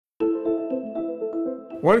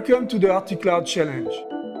Welcome to the ARTIK Cloud Challenge.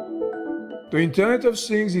 The Internet of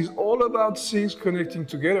Things is all about things connecting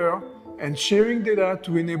together and sharing data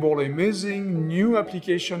to enable amazing new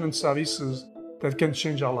applications and services that can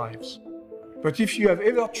change our lives. But if you have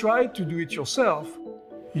ever tried to do it yourself,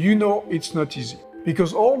 you know it's not easy,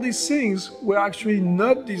 because all these things were actually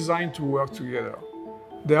not designed to work together.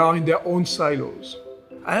 They are in their own silos.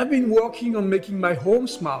 I have been working on making my home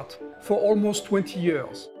smart for almost 20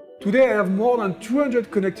 years. Today I have more than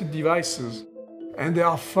 200 connected devices, and they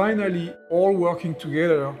are finally all working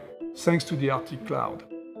together thanks to the ARTIK Cloud.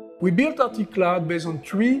 We built ARTIK Cloud based on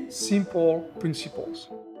 3 simple principles.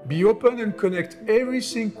 Be open and connect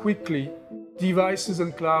everything quickly, devices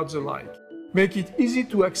and clouds alike. Make it easy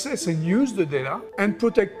to access and use the data, and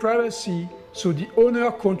protect privacy so the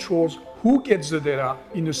owner controls who gets the data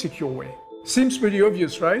in a secure way. Seems pretty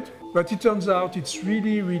obvious, right? But it turns out it's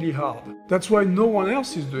really hard. That's why no one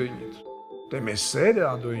else is doing it. They may say they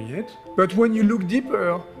are doing it, but when you look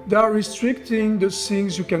deeper, they are restricting the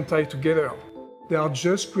things you can tie together. They are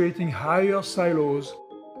just creating higher silos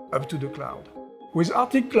up to the cloud. With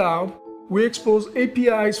ARTIK Cloud, we expose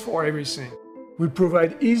APIs for everything. We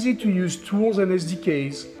provide easy-to-use tools and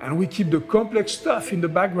SDKs, and we keep the complex stuff in the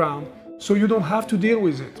background so you don't have to deal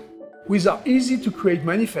with it. With our easy-to-create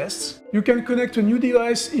manifests, you can connect a new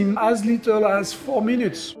device in as little as 4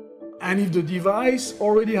 minutes. And if the device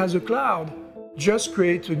already has a cloud, just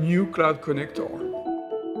create a new cloud connector.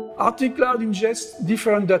 ARTIK Cloud ingests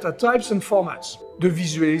different data types and formats. The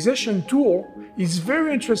visualization tool is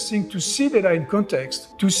very interesting to see data in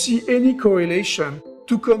context, to see any correlation,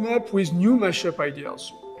 to come up with new mashup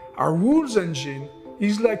ideas. Our rules engine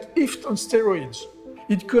is like IF on steroids.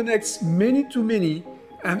 It connects many to many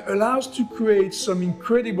and allows to create some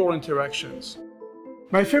incredible interactions.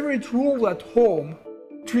 My favorite rule at home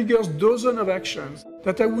triggers dozens of actions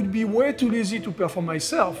that I would be way too lazy to perform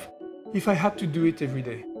myself if I had to do it every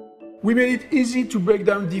day. We made it easy to break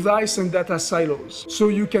down device and data silos, so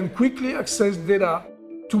you can quickly access data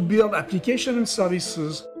to build applications and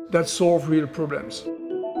services that solve real problems.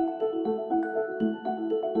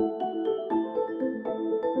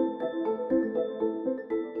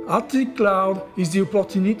 ARTIK Cloud is the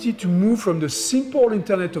opportunity to move from the simple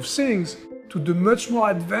Internet of Things to the much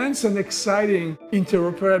more advanced and exciting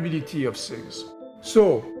interoperability of things.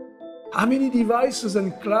 So, how many devices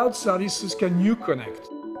and cloud services can you connect?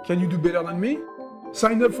 Can you do better than me?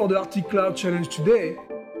 Sign up for the ARTIK Cloud Challenge today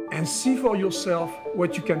and see for yourself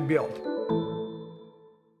what you can build.